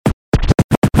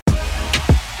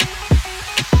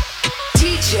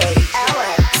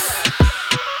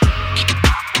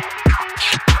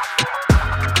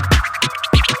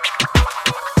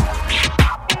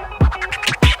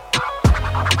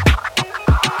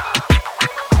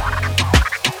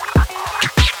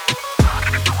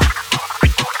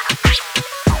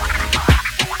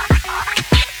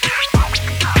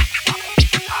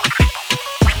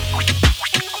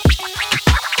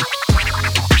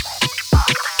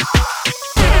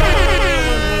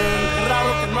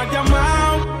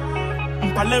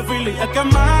par de Philly he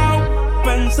quemado,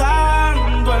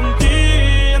 pensando en ti,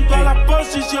 en todas las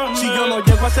posiciones. Si yo no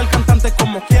llego a ser cantante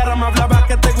como quiera, me hablaba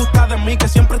que te gusta de mí, que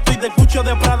siempre estoy de Gucci o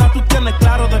de Prada. Tú tienes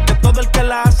claro de que todo el que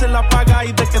la hace la paga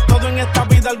y de que todo en esta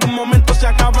vida algún momento se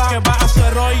acaba. ¿Qué vas a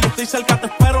hacer hoy? Estoy cerca, te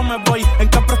espero, me voy. ¿En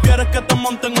qué prefieres que te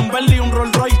monten un Bentley y un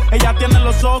Rolls Royce? Ella tiene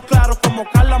los ojos claros como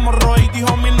Carla Morroy.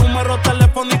 Dijo mi número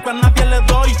telefónico a nadie le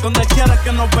doy. Donde quieras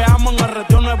que nos veamos en el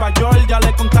retiro Nueva York. Ya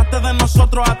le contaste de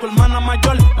nosotros a tu hermana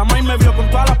mayor. La maíz me vio con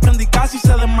todas las prendicas y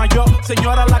se desmayó.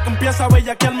 Señora, la que empieza a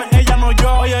bellaquearme, ella no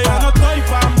yo. Oye, yo no estoy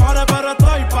pa' amores, pero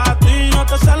estoy pa' ti. No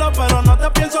te celo, pero no te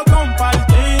pienso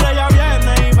compartir. Ella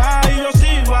viene y va y yo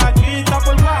sigo aquí. Está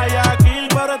por Guayaquil,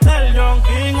 pero es del John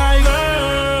King. Ay,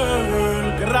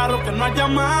 girl, qué raro que no has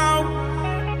llamado.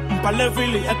 Un par de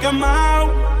Philly he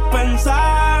quemado,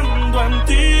 pensando en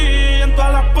ti, en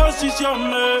todas las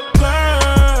posiciones.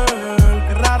 Girl,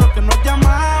 qué raro que no has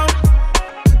llamado.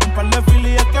 Un par de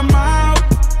Philly he quemado,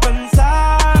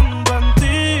 pensando en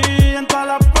ti, en todas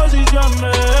las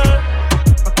posiciones.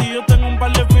 A ti yo tengo un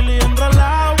par de Philly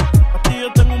enrolado. A ti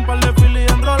yo tengo un par de Philly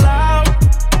enrolado.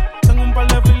 Tengo un par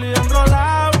de Philly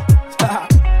enrolado.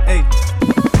 Hey.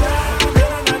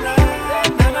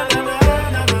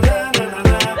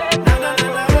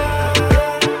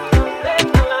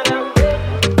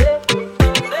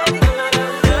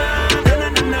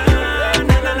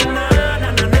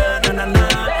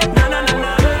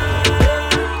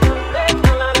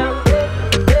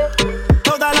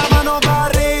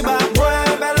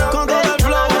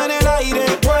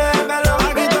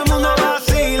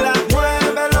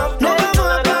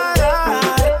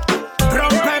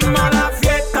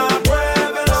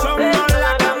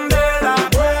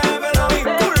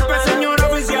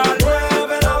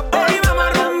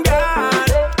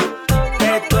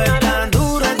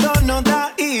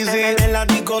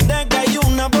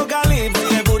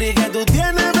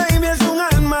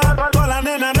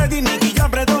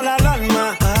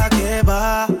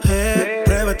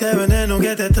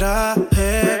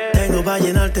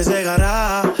 Ese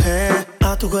garaje,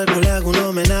 a tu cuerpo le hago un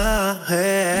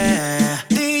homenaje.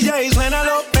 DJ,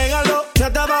 suénalo, pégalo, ya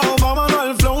está abajo, vámonos.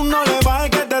 El flow no le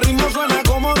baje, que este ritmo suena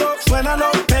cómodo.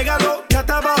 Suénalo, pégalo, ya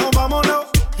está abajo, vámonos.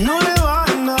 No le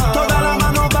bajes, no. Toda la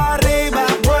mano para arriba,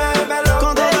 muévelo.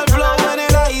 Con todo el flow en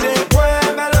el aire,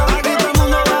 muévelo. Aquí todo el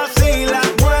mundo vacila,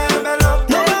 muévelo.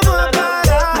 No vamos a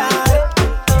parar,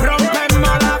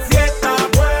 rompemos la fiesta,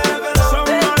 muévelo.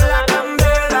 Somos la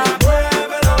candela,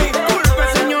 muévelo. Disculpe,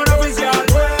 señor oficial,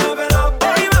 muévelo.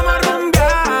 Hoy vamos a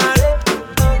rumbear.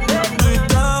 Y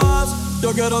te vas, yo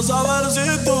quiero saber si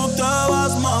tú te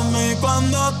vas, mami,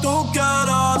 cuando tú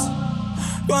quieras.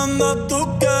 Cuando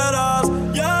tú quieras,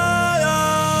 yeah,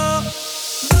 yeah.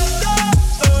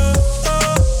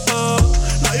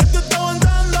 Nadie te está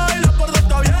aguantando y la puerta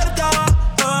está abierta.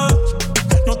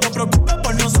 No te preocupes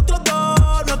por nosotros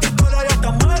dos, nuestra historia ya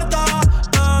está muerta.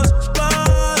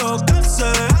 Espero que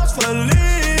seas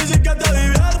feliz y que te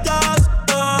diviertas.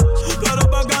 Pero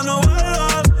pa' que no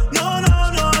vuelvas, no,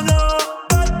 no, no, no.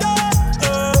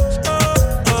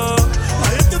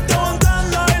 Nadie te está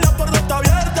aguantando y la puerta está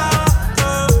abierta.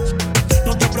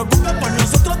 No te preocupes por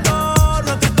nosotros dos,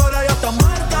 nuestra historia ya está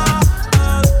muerta.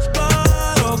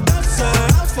 Espero que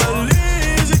seas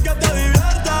feliz y que te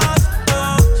diviertas.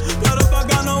 Pero pa'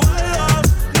 que no vuelvas,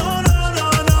 no, no, no,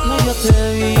 no. Cuando yo te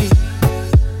vi,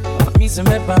 a mí se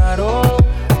me paró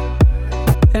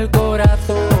el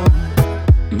corazón,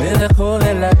 me dejó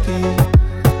de latir.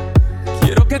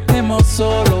 Quiero que estemos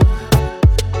solos,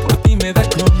 por ti me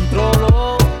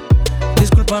descontrolo.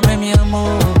 Discúlpame mi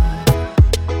amor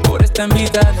por esta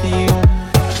invitación.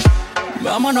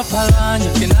 Vámonos pa'l baño,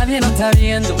 que nadie nos está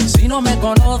viendo. Si no me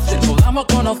conoces, nos vamos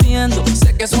conociendo.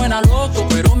 Sé que suena loco,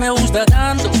 pero me gusta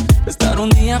tanto. Estar un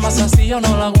día más así yo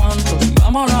no lo aguanto.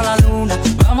 Vámonos a la luna,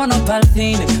 vámonos pa'l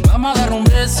cine. Vamos a dar un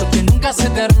beso que nunca se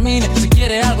termine. Si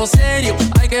quieres algo serio,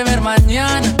 hay que ver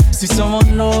mañana. Si somos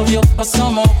novios o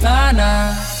somos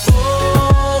panas.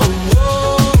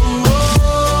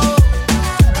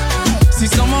 Si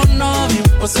somos novios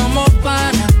o somos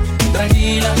panas.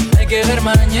 Tranquila, hay que ver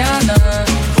mañana.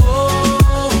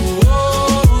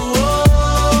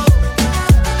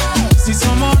 Si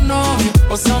somos novios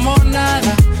o somos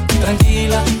nada.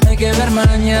 Tranquila, hay que ver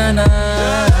mañana.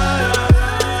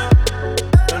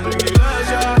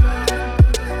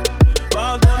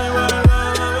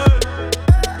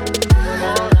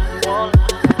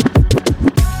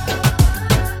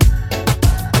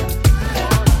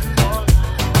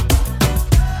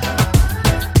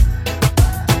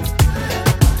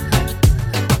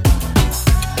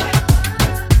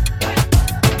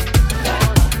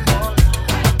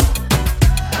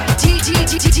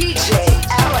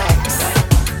 DJ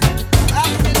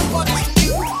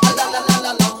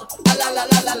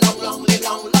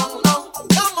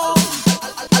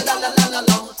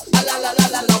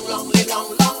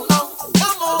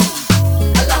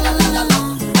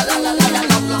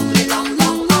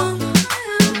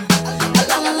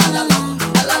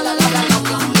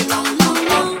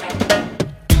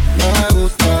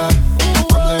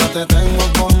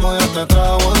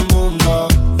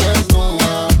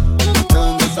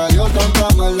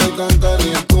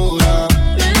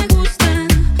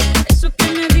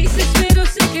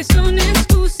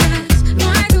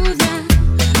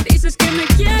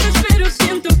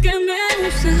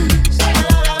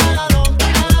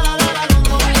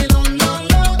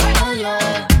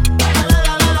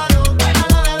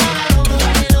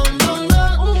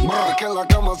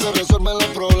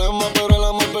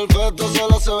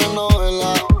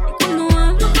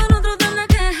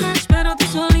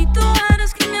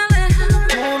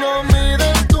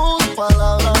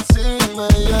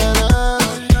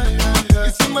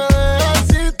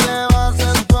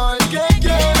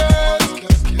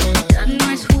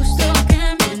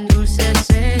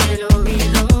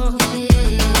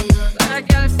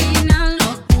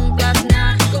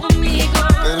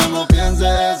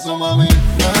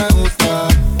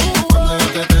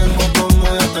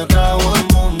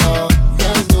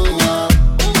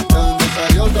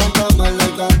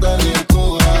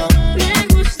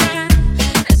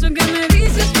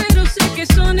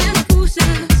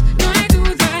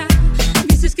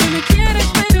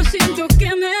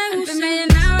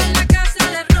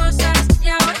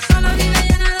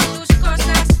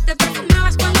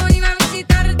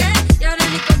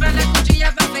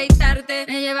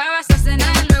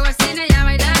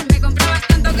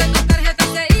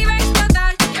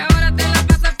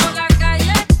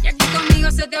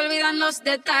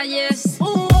Detalles.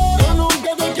 Yo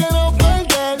nunca te quiero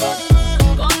perder.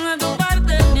 Pon de tu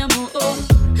parte, mi amor.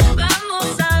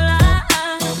 Vamos a hablar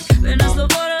de nuestro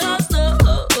por los dos.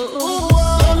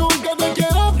 Yo nunca te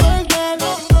quiero perder.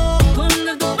 Pon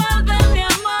de tu parte, mi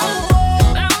amor.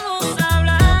 Vamos a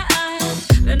hablar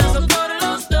de nuestro por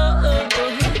los dos.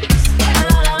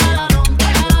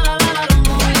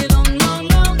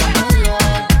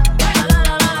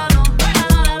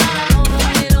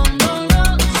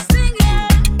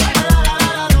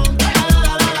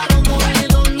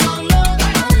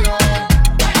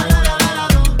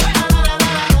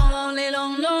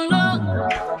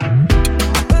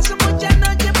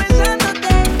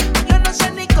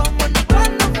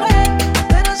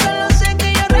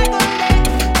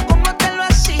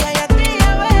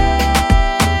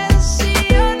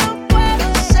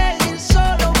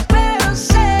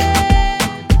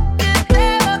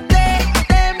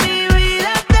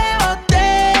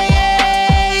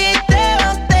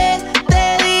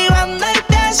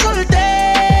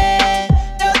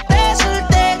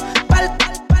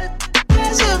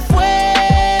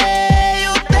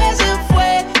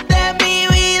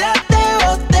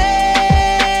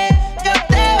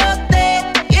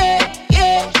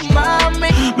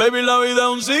 Baby, la vida es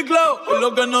un ciclo y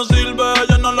lo que no sirve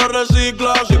yo no lo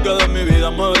reciclo. Así que de mi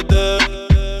vida muévete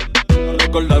a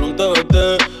recordar un TBT.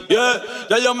 Yeah,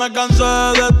 ya yo me cansé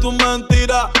de tu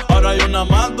mentira. Ahora hay una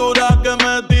más dura que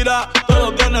me tira.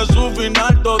 Todo tiene su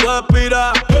final, todo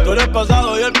expira. Tú eres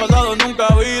pasado y el pasado nunca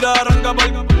vira. Arranca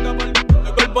pa'l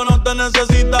el cuerpo no te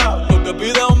necesita. Lo que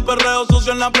pide es un perreo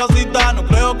sucio en la placita. No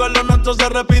creo que lo nuestro se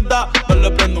repita. Yo le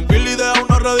prendo un fil y deja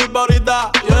uno ready pa'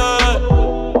 ahorita. Yeah.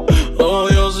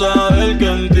 Odio saber que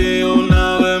en ti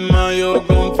una vez más yo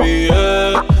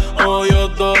confié. Odio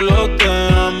todo lo te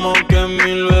amo que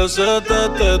mil veces te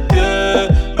testé.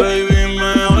 Baby,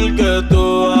 mejor que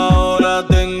tú ahora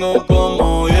tengo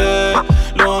como 10.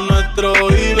 Lo nuestro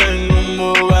vive en un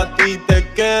Bugatti,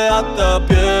 te quedaste a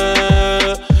pie.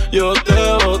 Yo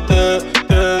te boté,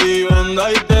 te di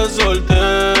banda y te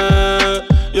solté.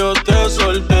 Yo te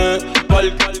solté,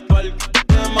 pa'l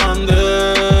te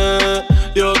mandé.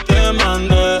 Yo te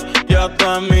mandé y a tu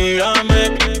amiga me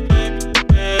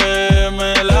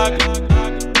la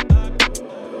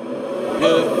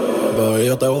Bebé,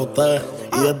 yo te boté.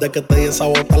 Y desde que te di esa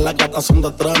bota, las gatas son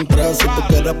de 3 en 3. Si tú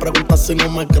quieres preguntar si no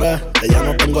me crees, que ya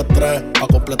no tengo estrés. Pa'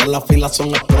 completar la fila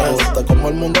son estrés. Viste como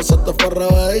el mundo se te fue al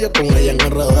revés. Yo con ella en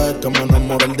RD, que me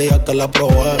enamoré el día que la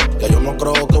probé. Que yo no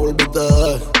creo que volviste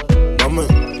de mami,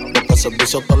 porque el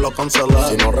servicio te lo cancelé.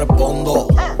 Si no respondo,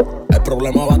 el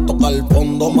problema va a tocar el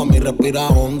fondo. Mami, respira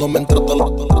hondo mientras te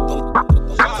lo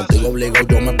contigo obligo,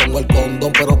 yo me pongo el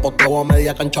condón. Pero posteo a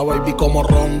media cancha, baby, como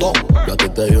Rondo. Yo a ti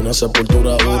te di una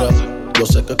sepultura dura. Yo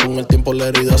sé que con el tiempo la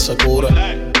herida se cura.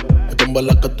 Es que en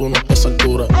verdad que tú no estás a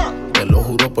altura. Te lo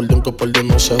juro por Dios que por Dios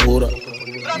no se jura.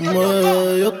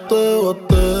 Yo te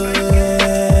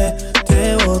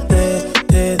boté,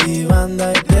 te di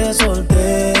banda y te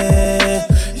solté.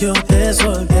 Yo te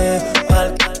solté. porque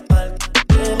al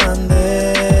te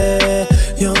mandé,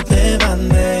 yo te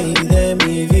mandé y de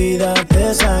mi vida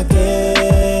te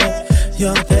saqué,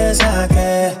 yo te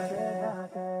saqué.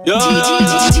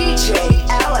 DJ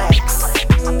Alex.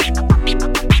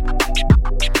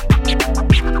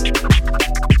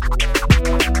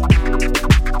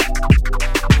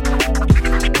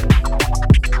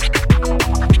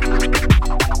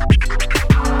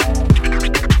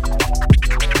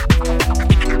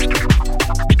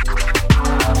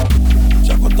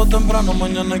 Temprano,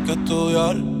 mañana hay que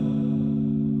estudiar.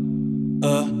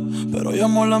 Pero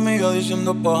llamó a la amiga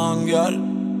diciendo pa' janguear.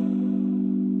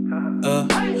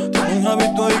 Tengo un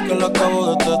hábito ahí que la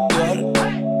acabo de testear.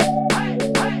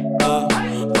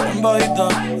 Pero en bajita,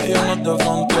 ella no es de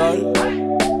frontear.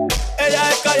 Ella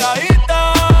es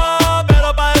calladita,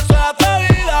 pero pa' eso es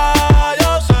atrevida. Yo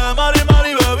sé, mari,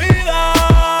 bebida,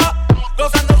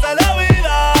 gozándose la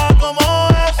vida como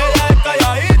es. Ella es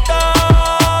calladita,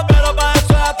 pero pa'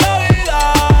 eso es atrevida.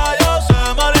 Yo sé,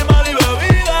 mari,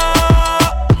 bebida,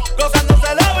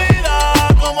 gozándose la vida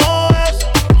como es.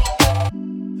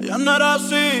 Ella no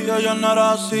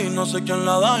era así, no sé quién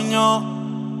la dañó.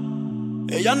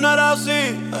 Ella no era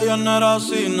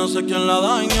así, no sé quién la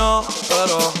dañó.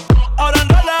 Pero ahora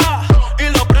enrola y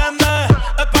lo prende.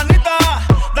 Es panita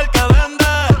del que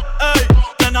vende. Ey,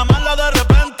 que nada más la de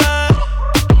repente.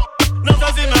 No sé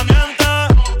si me miente,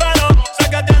 pero sé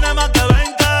que tiene más de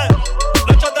 20.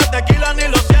 Los shots de tequila ni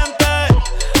lo siente.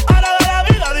 Ahora de la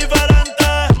vida diferente.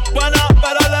 Buena,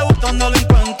 pero le gustan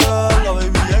delincuentes. La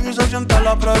baby llega y se siente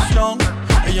la presión.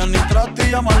 Ella ni trata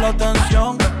y llama la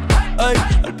atención. Ey,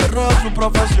 el perro es su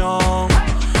profesión.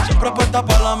 Siempre puesta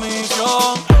para la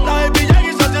misión. La baby llega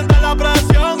y se siente la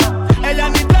presión. Ella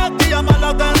ni trata y llama la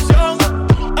atención.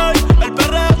 Ey, el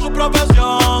perro es su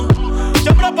profesión.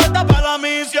 Siempre puesta para la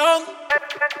misión.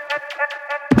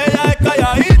 Ella es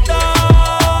calladita,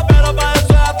 pero para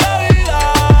eso es atrevida.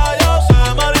 Yo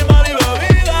sé, mari,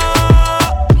 bebida,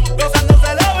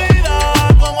 gozándose la vida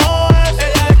como es.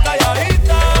 Ella es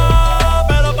calladita,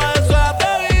 pero para eso es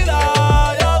atrevida.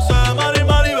 Yo sé, mari,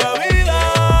 bebida,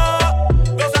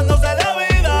 gozándose la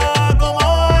vida como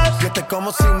es. Yo te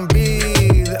como sin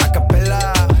vid, a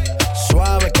capela,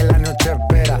 suave que la noche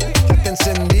espera. Ya te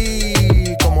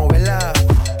encendí como vela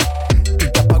y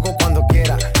te apago cuando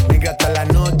quiera. Negra hasta la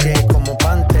noche como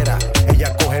pantera.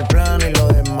 Ella coge el plano y lo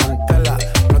desmantela.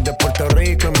 No es de Puerto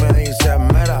Rico y me dice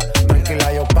mera.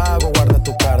 Tranquila, yo pago, guarda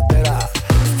tu cartera.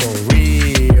 For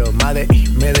real,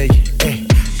 Medellín,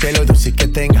 te lo dulce que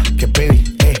tenga que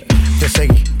pedir, te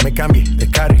seguí, me cambié de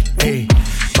carril,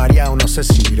 María, no sé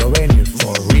si lo venir.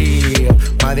 For real,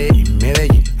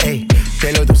 Medellín,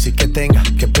 te lo dulce que tenga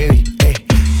que pedir,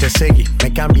 te seguí,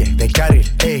 me cambié de carril,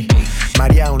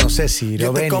 María, no sé si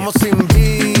lo venir. Yo te como sin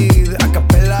vid, a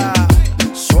capela,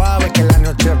 suave que la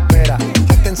noche espera.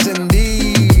 Ya te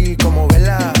encendí como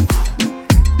vela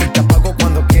y te apago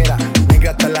cuando quiera.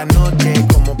 Negra hasta la noche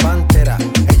como pantera.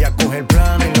 Ella coge el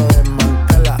plano y lo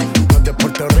desmantela. No es de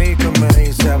Puerto Rico y me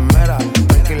dice mera.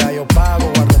 Tranquila, yo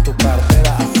pago, guarda tu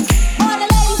cartera. All the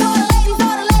ladies, all the ladies,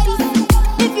 all the ladies.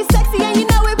 If you're sexy and you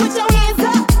know it, put your hands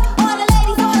up. All the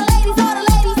ladies, all the ladies, all the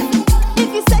ladies. If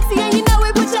you're sexy and you know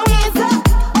it, put your hands up.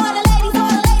 All the ladies,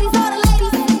 all the ladies, all the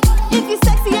ladies. If you're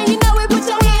sexy and you know it, put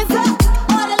your hands up.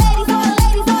 All the ladies, all the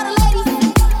ladies, all the ladies.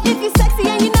 If you're sexy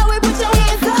and you know it, put your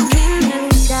hands up. Me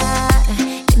gusta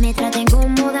que me traten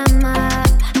como dama,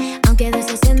 aunque a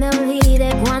veces se me olvide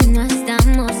cuando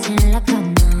estamos en la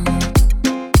cama.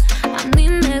 A mí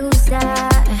me gusta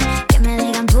que me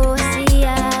digan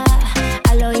poesía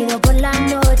al oído por la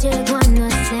noche cuando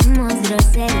hacemos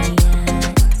groserías.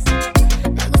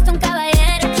 Me gusta un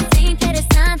caballero que sea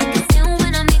interesante, que sea un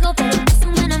buen amigo pero no es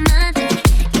un buen amante.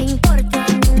 Que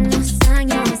importan unos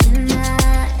años de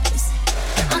más.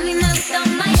 A mí me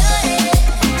gustan mayores,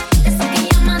 de esos que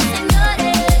llaman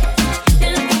señores, de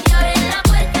los que abren la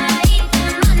puerta y te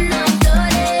mandan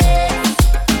flores.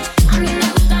 A mí me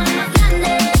gustan más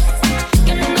grandes,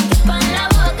 que no me quepan la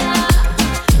boca.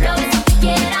 Los besos que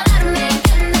quiera darme,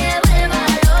 que me vuelva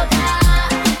loca,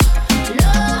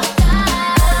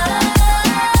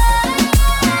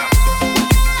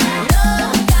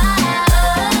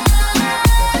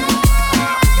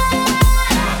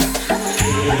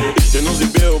 Yo no soy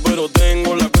viejo, pero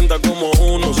tengo la cuenta como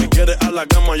uno. Si quieres a la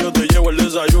cama, yo te llevo el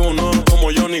desayuno.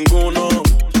 Como yo, ninguno.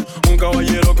 Un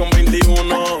caballero con 21.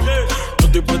 Yo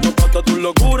estoy puesto para toda tu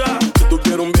locura. Si tú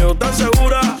quieres un viejo, ¿estás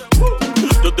segura?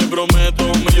 Yo te prometo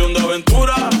 1.000.000 de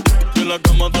aventuras. Que en la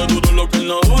cama te duro lo que él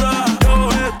no dura. Yo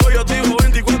estoy activo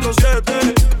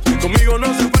 24/7. Conmigo no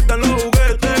se faltan los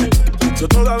juguetes. Yo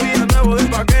todavía nuevo de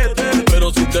paquete.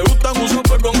 Pero si te gustan, uso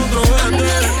pues con otro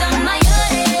vende.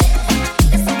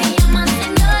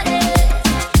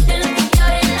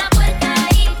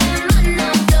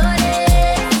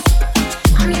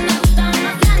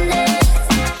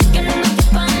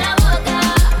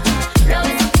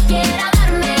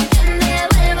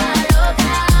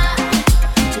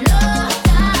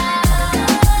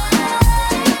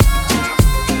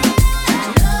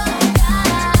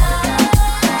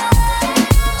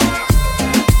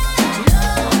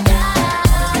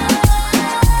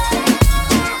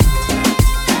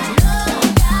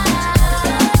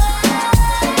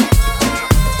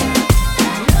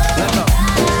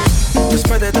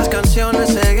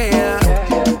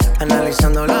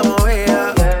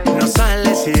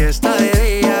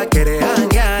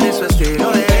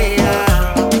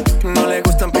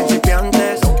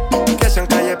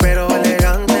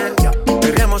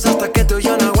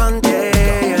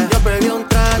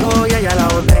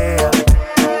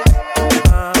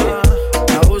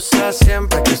 usa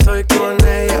siempre que estoy con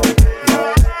ella.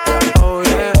 Oh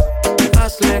yeah,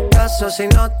 hazle caso si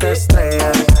no te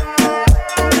estrellas.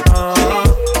 Oh,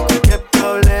 qué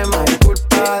problema es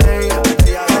culpa de ella.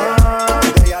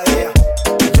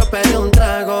 Yo pedí un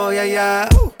trago y ella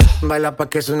baila pa'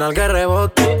 que suena el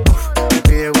rebote.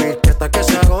 Pide whisky hasta que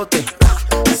se agote.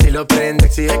 Si lo prende,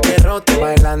 exige que rote.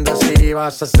 Bailando así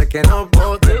vas a hacer que no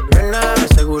bote. Nena,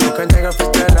 seguro que al llegar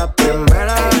fuiste la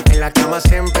primera. En la cama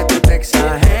siempre tú te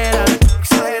exageras.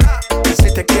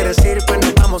 Si te quieres ir, pues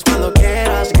nos vamos cuando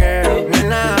quieras, girl.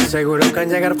 Nena, seguro que al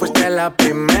llegar fuiste la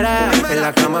primera. En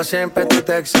la cama siempre tú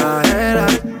te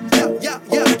exageras.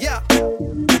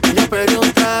 Yo pedí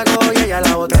un trago y ella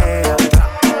la botella.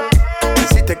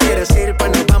 Si te quieres ir,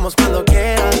 pues nos vamos cuando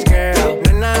quieras, girl.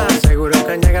 Nena, seguro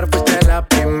que al llegar fuiste la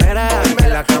primera.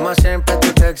 En la cama siempre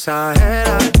tú te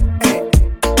exageras.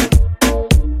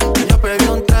 Yo pedí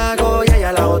un trago y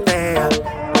ella la botella.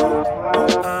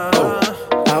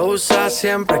 La usa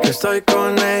siempre que estoy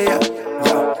con ella.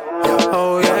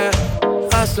 Oh yeah,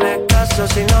 hazle caso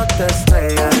si no te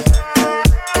estrellas.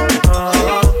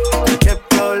 Oh, qué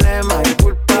problema es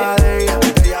culpa de ella.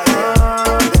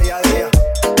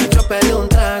 Yo pedí un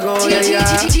trago y ella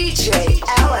DJ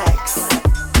Alex.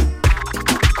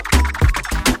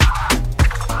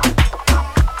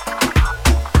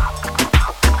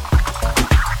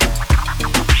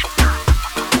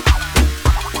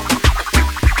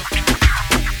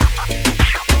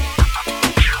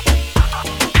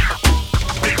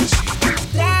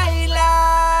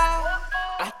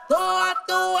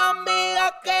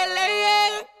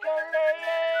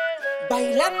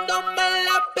 Bailándome en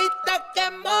la pista que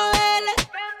modele.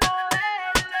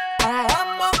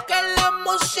 Hagamos que la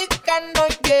música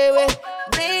nos lleve.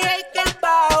 Brilla y que el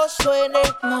bajo suene.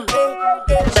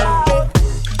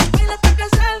 Baila hasta que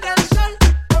salga el sol.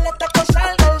 Baila hasta que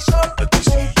salga el sol.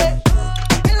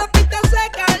 En la pista hace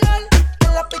calor.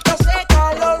 En la pista hace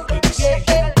calor.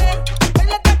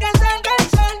 Baila hasta que salga el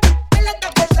sol. Baila hasta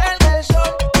que salga el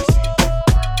sol.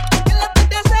 En la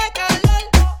pista hace calor.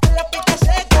 En la pista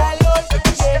hace calor.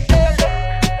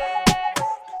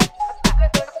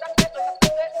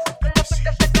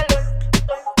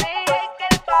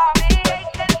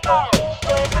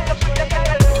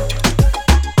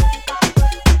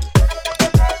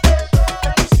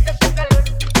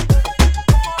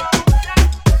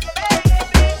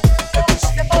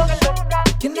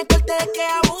 Tiene corte de que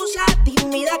abusa,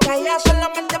 tímida, calla,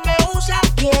 solamente me usa.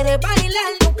 Quiere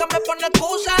bailar, nunca me pone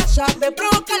excusa. Sabe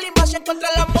provocar y más contra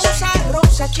la musa.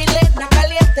 Rusa, chilena,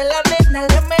 caliente la nena.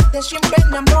 Le mete sin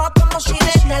pena, moja como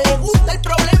sirena. Le gusta el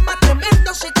problema,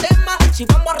 tremendo sistema. Si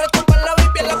vamos a retomar la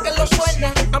Biblia, la que lo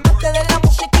suena. Amante de la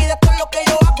música y de todo lo que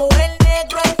yo hago. El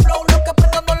negro, el flow, lo que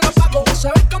prendo no lo pago.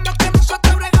 ¿Sabes cómo es que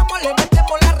nosotros bregamos? Le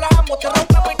metemos, la rajamos, te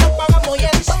rompemos y nos pagamos. Y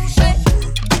entonces,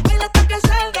 baila hasta que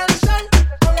salga el sol.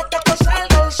 Baila hasta que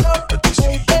salga el sol.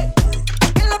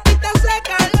 En la pista hace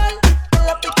calor. En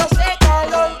la pista hace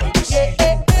calor.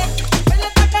 Baila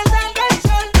hasta que salga el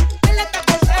sol. Baila hasta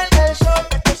que salga el sol.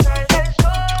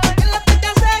 En la pista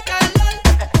hace calor.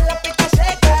 En la pista hace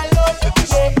calor.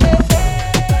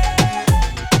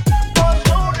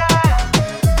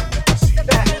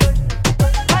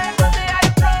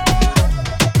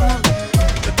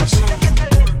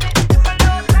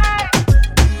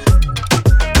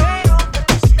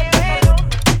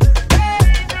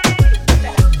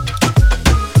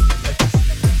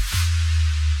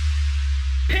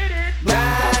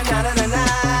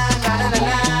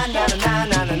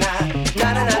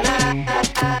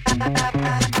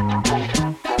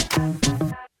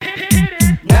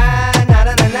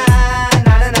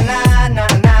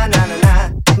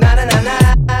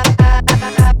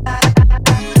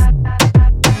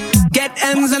 Get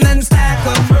M's and then stack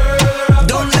 'em.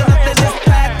 Don't let nothing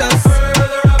distract us.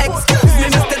 Excuse me,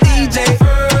 Mr. DJ.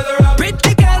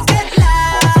 Pretty girls get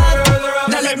loud.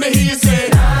 Now let me hear you say.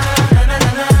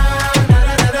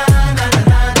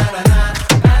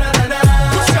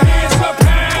 Put your hands up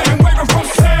high and wave 'em from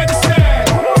side to side.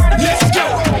 Let's go.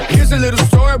 Here's a little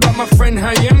story about my friend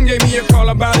Hayem. Gave me a call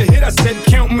about a hit. I said,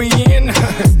 count me in.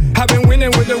 I've been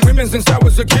winning with the women since I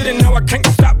was a kid, and now I can't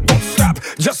stop, won't stop.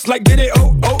 Just like did it,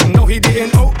 oh, oh, no he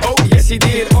didn't, oh, oh, yes he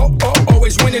did, oh, oh,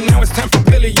 always winning, now it's time for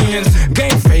billions.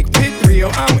 Game fake, pit real,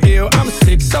 I'm ill, I'm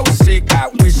sick, so sick, I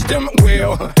wish them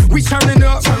well. We turning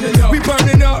up, we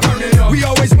burning up, we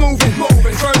always moving,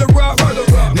 further up,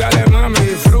 dale mami,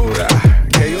 disfruta,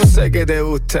 que yo sé que te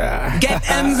gusta. Get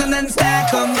M's and then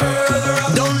stack 'em.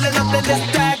 Don't let nothing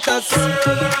distract us.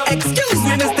 Excuse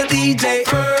me, Mr. DJ.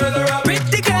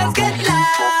 Pretty girls get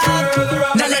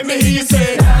loud. Now let me hear you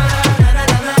say.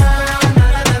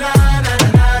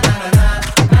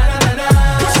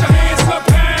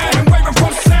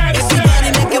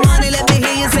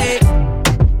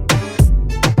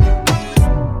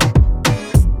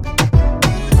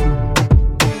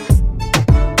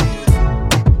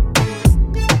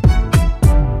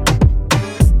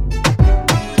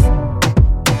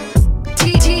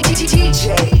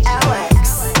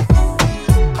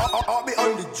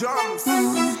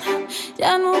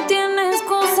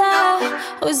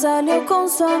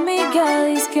 su amiga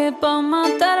dice que pa'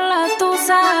 matar la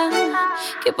tusa,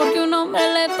 que porque un hombre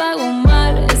le pagó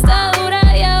mal, está dura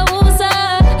y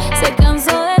abusa. Se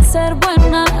cansó de ser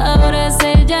buena, ahora es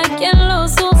ella quien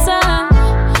los usa,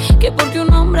 que porque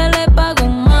un hombre le pagó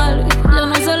mal, ya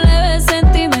no se le ve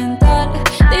sentimental.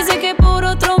 Dice que por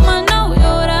otro mal no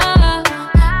llora,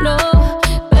 no,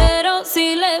 pero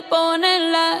si le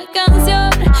ponen la canción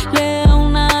le da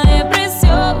una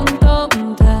depresión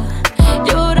tonta.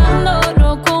 Llorando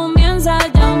lo comienza a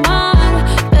llamar,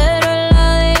 pero él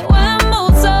la dejó en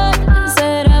buzón.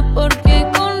 Será porque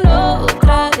con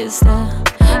otra está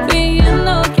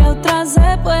fingiendo que otra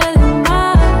se puede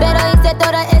amar. Pero hice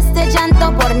todo este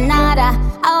llanto por nada.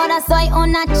 Ahora soy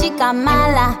una chica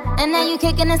mala. And now you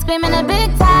kicking and screaming a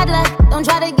big toddler. Don't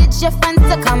try to get your friends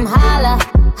to come holla,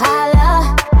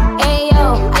 holla.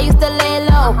 Ayo, I used to lay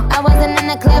low. I wasn't in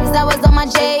the clubs, I was on my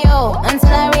J.O. Until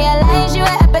I realized you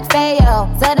were epic fail.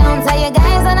 So don't tell your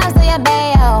guys when I say a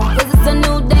bail. Cause it's a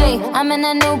new day, I'm in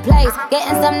a new place.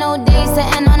 Getting some new days,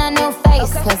 sitting on a new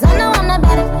face. Cause I know I'm the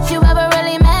baddest you ever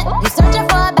really met. You searching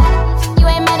for a baddest, you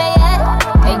ain't met her yet.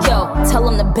 Hey yo, tell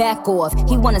him to back off,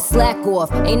 he wanna slack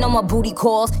off. Ain't no more booty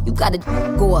calls, you gotta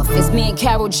go off. It's me and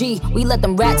Karol G, we let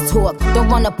them racks talk. Don't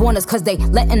run up on us cause they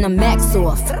letting the max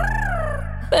off.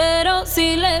 Pero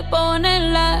si le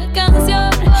ponen la canción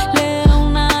le da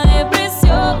una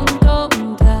depresión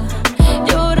tonta.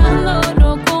 Llorando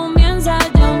lo comienza a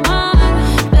llamar,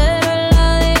 pero él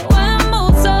la dejó en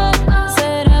buzón.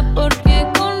 Será porque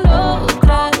con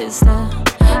otra está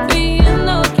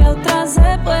fingiendo que otra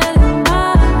se puede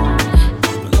amar.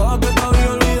 Pensaba que te había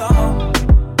olvidado,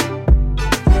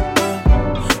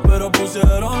 pero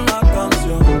pusieron la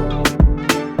canción.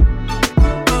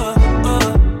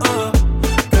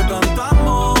 Que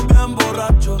cantamos bien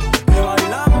borrachos, que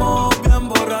bailamos bien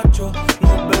borrachos,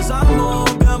 nos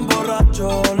besamos bien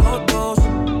borrachos los dos.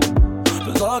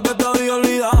 Pensaba que te había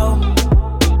olvidado,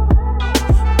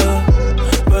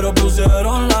 pero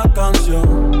pusieron la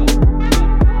canción.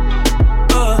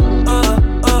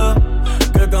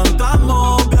 Que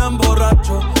cantamos bien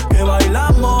borrachos, que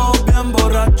bailamos bien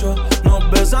borrachos,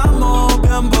 nos besamos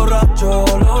bien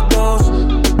borrachos los dos.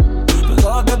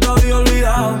 Pensaba que te había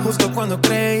olvidado, justo cuando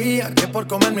creía que por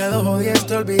comerme a 2 o 10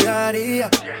 te olvidaría.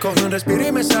 Cogí un respiro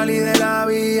y me salí de la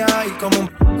vía, y como un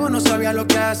p*** no sabía lo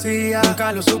que hacía.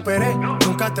 Nunca lo superé,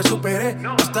 nunca te superé,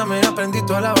 hasta me aprendí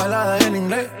toda la balada en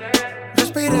inglés.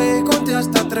 Respiré y conté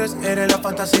hasta 3, eres la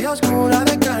fantasía oscura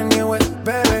de Kanye West,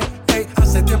 bebé. Hey,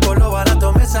 hace tiempo lo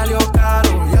barato me salió caro,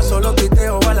 ya solo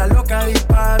tuiteo a la loca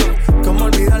disparo. Cómo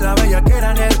olvidar la bella que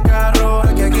era en el carro,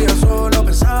 aquí yo solo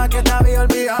pensaba que te había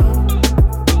olvidado.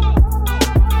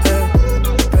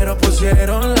 Pero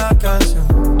pusieron la canción,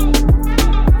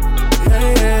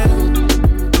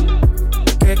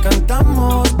 que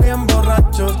cantamos bien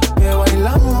borrachos, que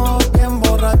bailamos bien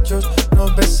borrachos,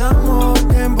 nos besamos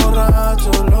bien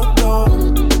borrachos los dos.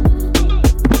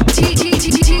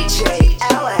 DJ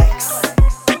Alex.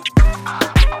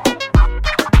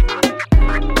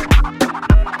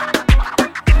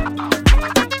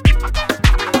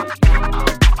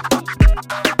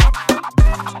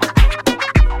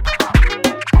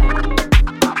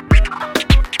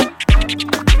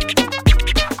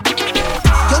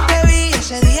 Yo te vi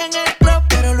ese día en el club,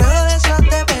 pero luego de eso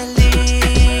te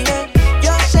perdí.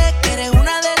 Yo sé que eres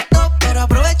una del top, pero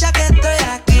aprovecha que estoy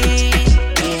aquí.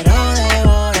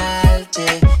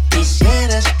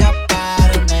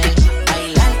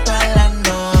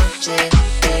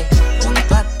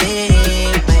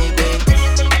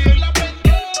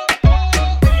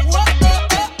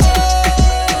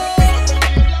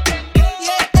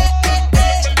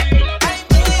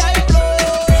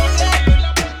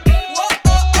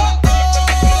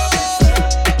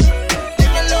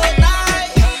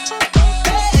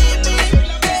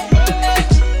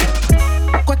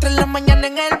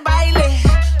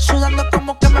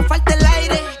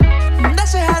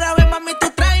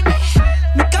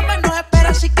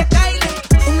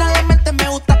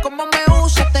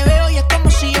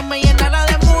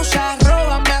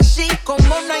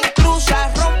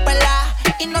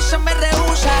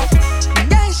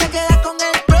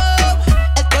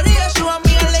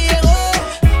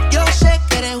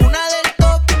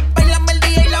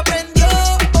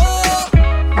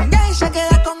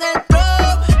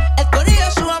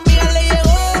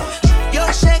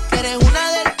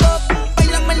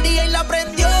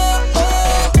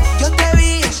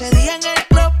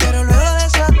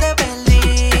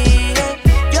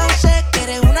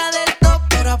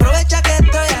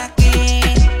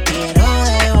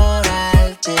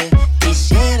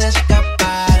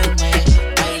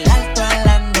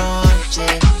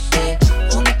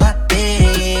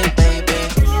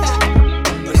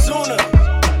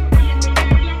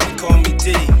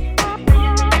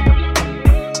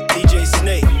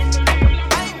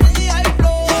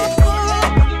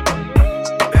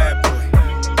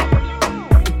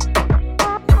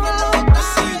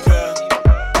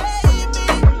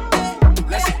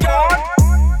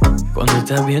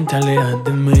 estás bien te alejas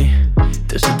de mí.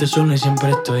 Te sientes sola y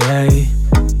siempre estoy ahí.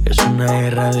 Es una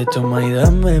guerra de toma y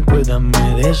dame, pues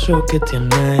dame de eso que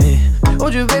tienes.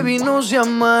 Oye baby, no seas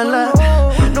mala,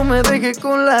 no me dejes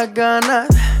con las ganas.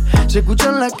 Se escucha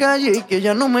en la calle y que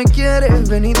ya no me quieres.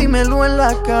 Ven y dímelo en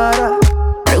la cara.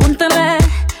 Pregúntale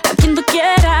a quien tú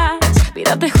quieras.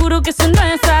 Mira, te juro que eso no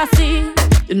es así.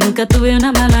 Yo nunca tuve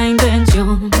una mala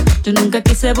intención. Yo nunca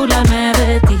quise burlarme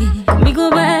de ti. Conmigo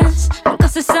ves, nunca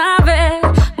se sabe.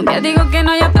 Un día digo que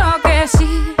no, y otro que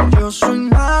sí. Yo soy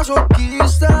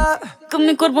masoquista. Con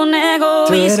mi cuerpo un Tú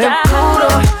eres egoísta.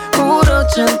 puro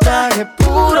chantaje.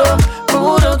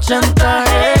 Puro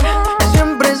chantaje.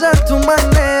 Siempre es a tu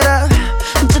manera.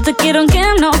 Yo te quiero aunque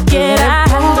no quiera.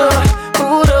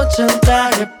 Puro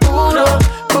chantaje.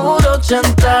 Puro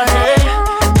chantaje.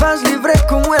 Vas libre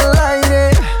como el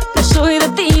aire. No soy de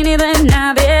ti ni de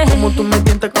nadie. Como tú me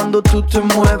tientas cuando tú te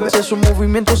mueves. Esos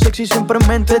movimientos sexy siempre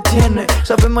me entretiene.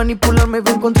 Sabes manipularme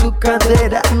bien con tu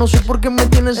cadera. No sé por qué me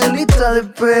tienes en lista de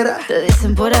espera. Te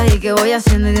dicen por ahí que voy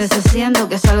haciendo y deshaciendo,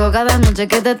 que salgo cada noche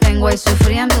que te tengo ahí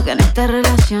sufriendo, que en esta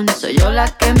relación soy yo la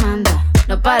que manda.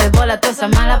 No pares bola toda esa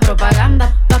mala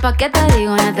propaganda. Papá, ¿qué te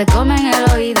digo? No te comen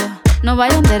el oído. No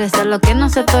vaya a enderezar lo que no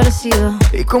se ha torcido.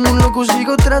 Y como un loco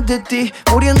sigo tras de ti,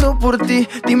 muriendo por ti.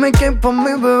 Dime qué pa'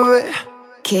 mi bebé.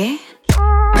 ¿Qué?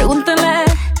 Pregúntale a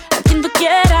quien tú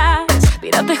quieras.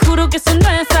 Mira, te juro que eso no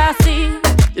es así.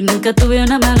 Yo nunca tuve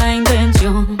una mala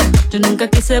intención. Yo nunca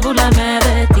quise burlarme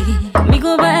de ti.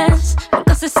 Conmigo ves,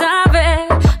 nunca se sabe.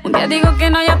 Un día digo que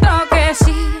no, y otro que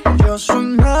sí. Yo soy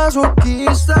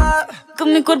masoquista.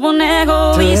 Con mi cuerpo un Tú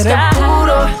egoísta. eres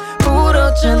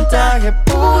puro chantaje.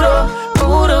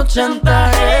 Puro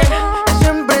chantaje.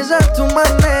 Siempre es a tu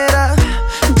manera.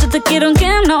 Yo te quiero aunque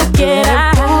no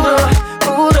quiera.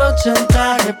 Puro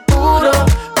chantaje.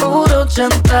 Puro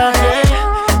chantaje.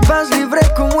 Vas libre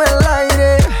como el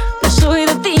aire. No soy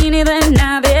de ti ni de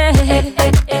nadie.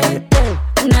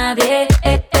 Nadie.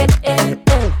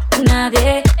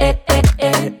 Nadie.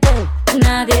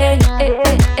 Nadie.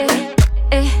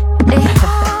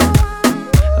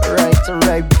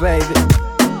 Alright, baby.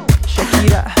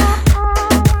 Shakira,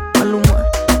 Maluma,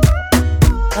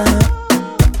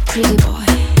 Pretty boy.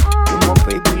 you're my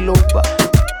baby loba.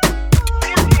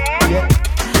 Yeah.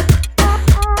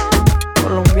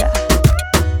 Colombia.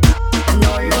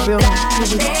 You feel me?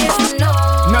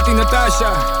 Nati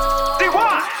Natasha,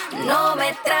 No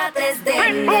me trates de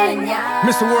engañar.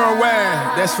 Mr.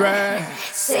 Worldwide, that's right.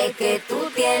 Sé que tú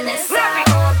tienes a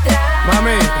otra.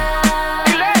 Mami,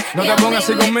 no te pongas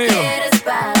así conmigo.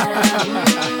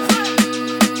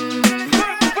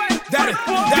 Dale,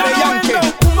 Yankee.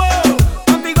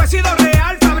 Contigo he sido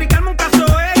real, fabricarme un caso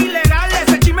es ilegal.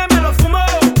 Ese chisme me lo fumo,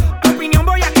 tu opinión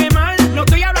voy a quemar. No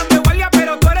estoy hablando de guardia,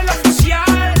 pero tú eres el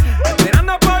oficial.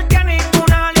 Esperando porque a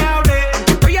ninguna le hable.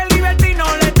 Estoy en libertad y no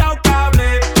le he dado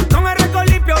cable. Con el récord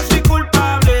limpio soy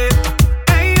culpable.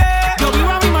 Ey, yo vivo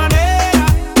a mi manera.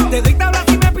 Te doy tablas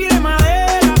y me pide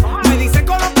madera. Me dicen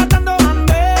colocando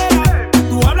bandera.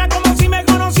 Tú hablas como si me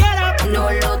conocieras. No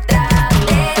lo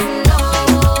trates, no.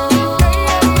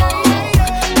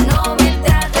 No me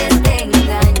trates de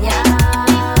engañar.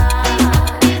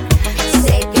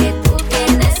 Sé que tú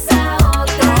tienes a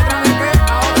otra.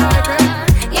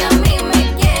 Y a mí me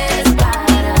quieres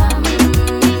para mí.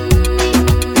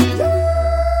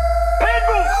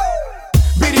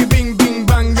 Biddy bing bing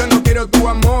bang, yo no quiero tu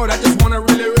amor. I just want a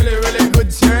really good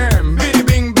time. Biddy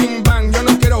bing bing bang, yo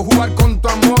no quiero jugar con tu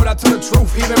amor. I tell the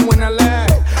truth even when I lie.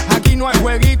 Aquí no hay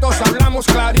jueguitos, hablamos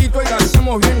clarito y lo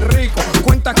hacemos bien rico.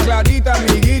 Cuentas claritas,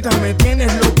 amiguita, me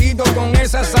tienes loquito con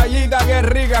esa sayita que es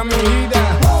rica, amiguita.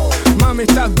 Mami,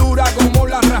 estás dura como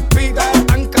la raspita,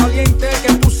 tan caliente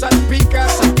que tú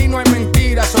salpicas. Aquí no hay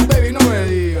mentiras, so baby, no me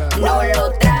digas. No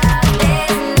lo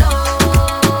trates, no.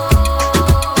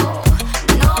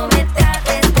 No me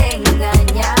trates de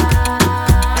engañar.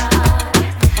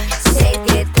 Sé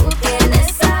que tú tienes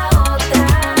a otra.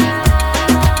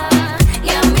 Y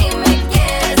a mí me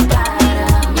quieres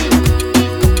para mí.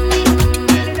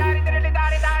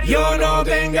 Yo no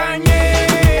te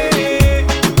engañé,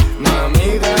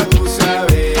 mamita, tú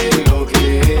sabes lo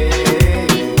que es.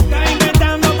 Estás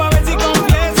inventando pa' ver si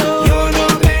confieso. Yo no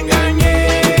te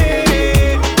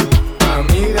engañé,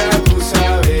 mamita, tú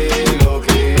sabes lo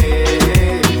que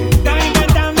es. Estás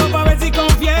inventando pa' ver si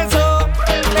confieso.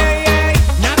 Ey, ey,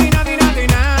 nati.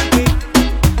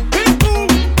 Big boom,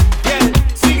 yeah,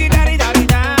 sigi dari. Da,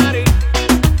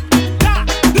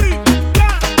 di, da,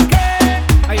 que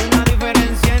hay una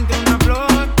diferencia entre una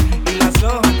flor y las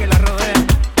hojas que la rodean.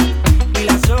 Y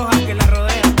las hojas que la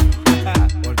rodean.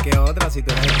 Porque otra, si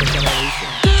tú eres especial, lo dice.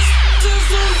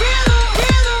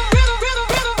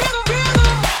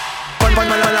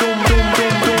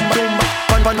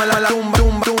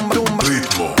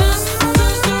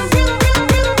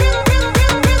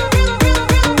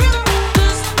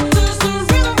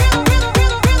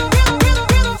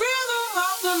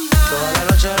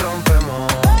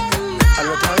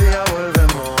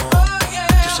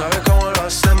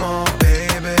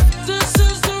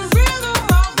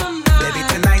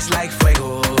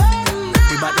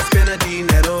 bout to spend the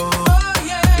dinero.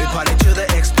 We party to the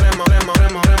extremo,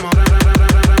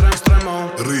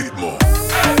 extremo. Ritmo.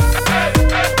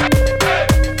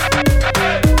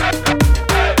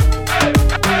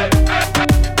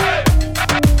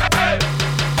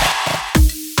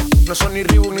 No son ni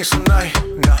Reebok ni Sonai,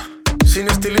 nah. Sin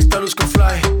estilista luzco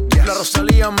fly, yes. La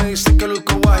Rosalía me dice que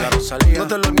luzco guay. No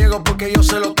te lo niego porque yo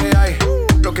sé lo que hay.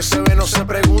 Lo que se ve no se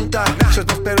pregunta, nah. Yo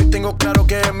te espero y tengo claro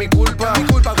que es mi culpa.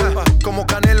 Culpa. Como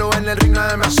Canelo en el ring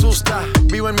nadie me asusta.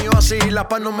 Vivo en mi oasis y la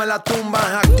paz no me la tumba.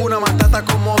 Hakuna Matata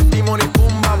como Timon y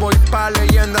Pumba. Voy pa'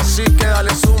 leyenda así que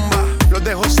dale zumba. Los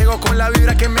dejo ciego con la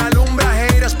vibra que me alumbra.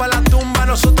 Haters pa' la tumba,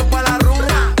 nosotros pa' la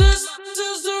rumba.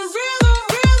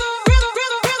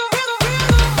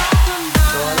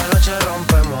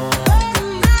 Rompemos,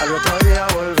 al otro día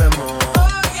volvemos.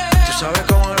 Tú sabes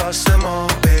cómo lo hacemos,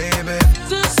 baby.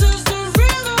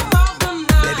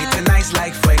 Baby, tonight's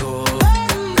like fuego.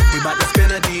 We bout to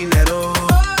spend the dinero.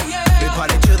 We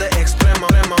party to the extremo,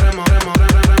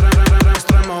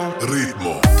 extremo.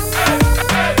 Ritmo.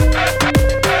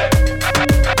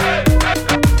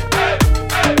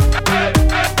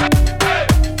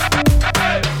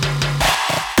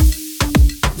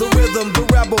 The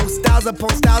rebel, styles upon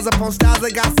styles upon styles,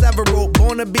 I got several.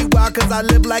 Born to be wild cause I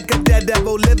live like a dead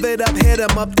devil. Live it up, hit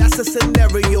 'em up, that's a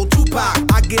scenario. Tupac,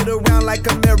 I get around like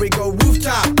a merry-go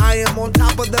rooftop. I am on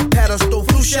top of the pedestal,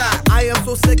 flu shot. I am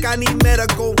so sick I need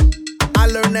medical. I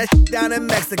learned that shit down in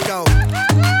Mexico.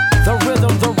 The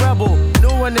rhythm, the rebel.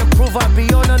 New and improve, I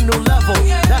be on a new level.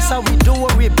 That's how we do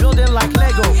it, we building like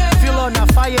Lego. Feel on a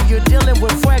fire, you're dealing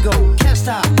with fuego. Can't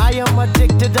stop, I am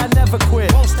addicted, I never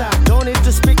quit. Won't stop, don't need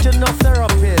to speak to no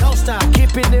therapist. Don't stop,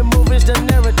 keeping it moving's the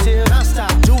narrative. Don't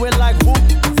stop, do it like whoop,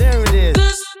 there it is.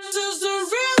 This is the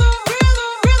rhythm,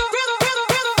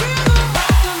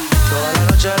 Toda la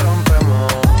noche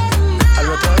rompemos, al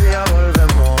otro día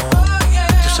volvemos.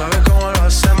 Tú sabes cómo lo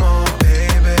hacemos,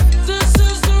 baby.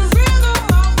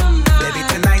 Baby,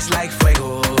 tonight's like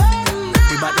fuego.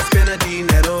 We bout to spend the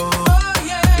dinero.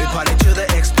 We party to the